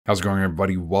How's it going,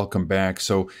 everybody? Welcome back.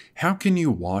 So, how can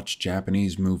you watch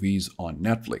Japanese movies on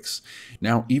Netflix?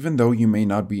 Now, even though you may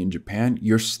not be in Japan,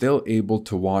 you're still able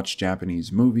to watch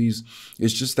Japanese movies.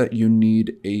 It's just that you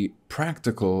need a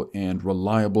practical and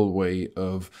reliable way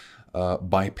of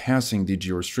bypassing the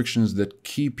geo restrictions that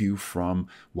keep you from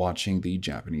watching the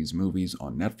Japanese movies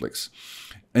on Netflix.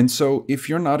 And so if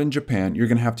you're not in Japan, you're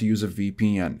going to have to use a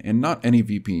VPN, and not any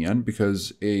VPN,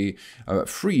 because a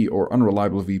free or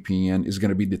unreliable VPN is going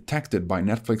to be detected by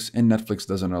Netflix, and Netflix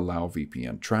doesn't allow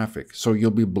VPN traffic. So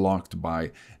you'll be blocked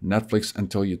by Netflix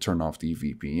until you turn off the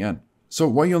VPN. So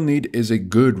what you'll need is a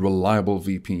good, reliable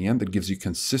VPN that gives you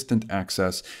consistent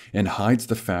access and hides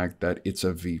the fact that it's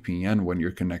a VPN when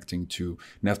you're connecting to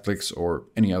Netflix or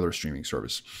any other streaming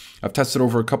service. I've tested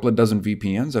over a couple of dozen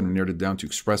VPNs and narrowed it down to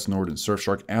Express, Nord, and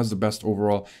Surfshark as the best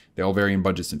overall. They all vary in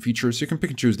budgets and features, so you can pick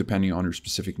and choose depending on your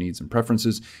specific needs and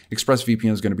preferences.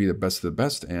 ExpressVPN is going to be the best of the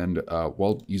best and,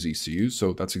 well, easy to use.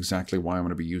 So that's exactly why I'm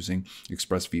going to be using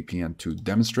ExpressVPN to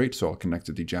demonstrate. So I'll connect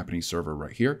to the Japanese server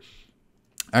right here.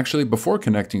 Actually, before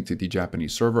connecting to the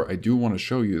Japanese server, I do want to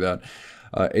show you that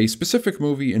a specific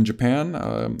movie in Japan,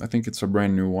 I think it's a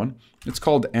brand new one, it's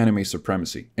called Anime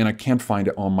Supremacy, and I can't find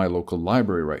it on my local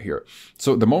library right here.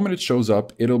 So the moment it shows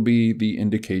up, it'll be the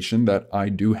indication that I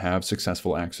do have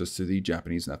successful access to the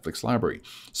Japanese Netflix library.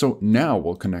 So now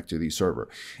we'll connect to the server.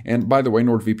 And by the way,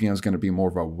 NordVPN is going to be more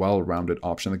of a well-rounded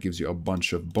option that gives you a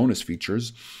bunch of bonus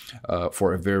features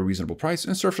for a very reasonable price.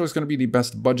 And Surfshark is going to be the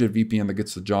best budget VPN that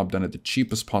gets the job done at the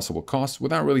cheapest possible cost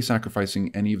without really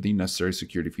sacrificing any of the necessary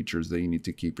security features that you need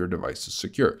to keep your devices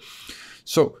secure.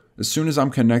 So as soon as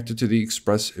I'm connected to the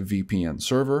ExpressVPN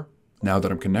server, now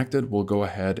that I'm connected, we'll go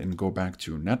ahead and go back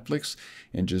to Netflix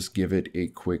and just give it a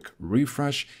quick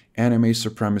refresh. Anime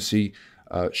Supremacy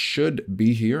should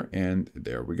be here, and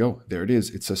there we go. There it is.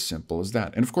 It's as simple as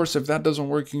that. And of course, if that doesn't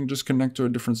work, you can just connect to a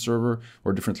different server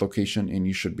or a different location, and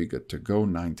you should be good to go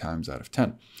 9 times out of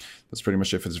 10. That's pretty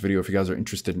much it for this video. If you guys are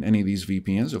interested in any of these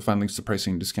VPNs, you'll find links to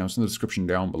pricing and discounts in the description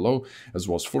down below, as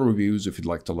well as full reviews if you'd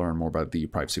like to learn more about the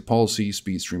privacy policy,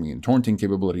 speed streaming and torrenting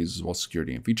capabilities, as well as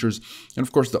security and features. And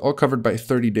of course, they're all covered by a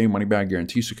 30-day money-back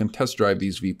guarantee, so you can test drive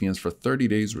these VPNs for 30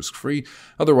 days risk-free.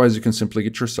 Otherwise, you can simply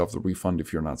get yourself the refund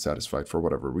if you're not satisfied for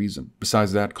whatever reason.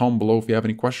 Besides that, comment below if you have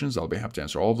any questions. I'll be happy to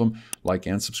answer all of them. Like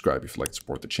and subscribe if you'd like to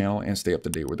support the channel and stay up to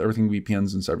date with everything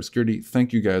VPNs and cybersecurity.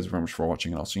 Thank you guys very much for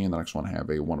watching, and I'll see you in the next one. Have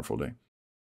a wonderful day.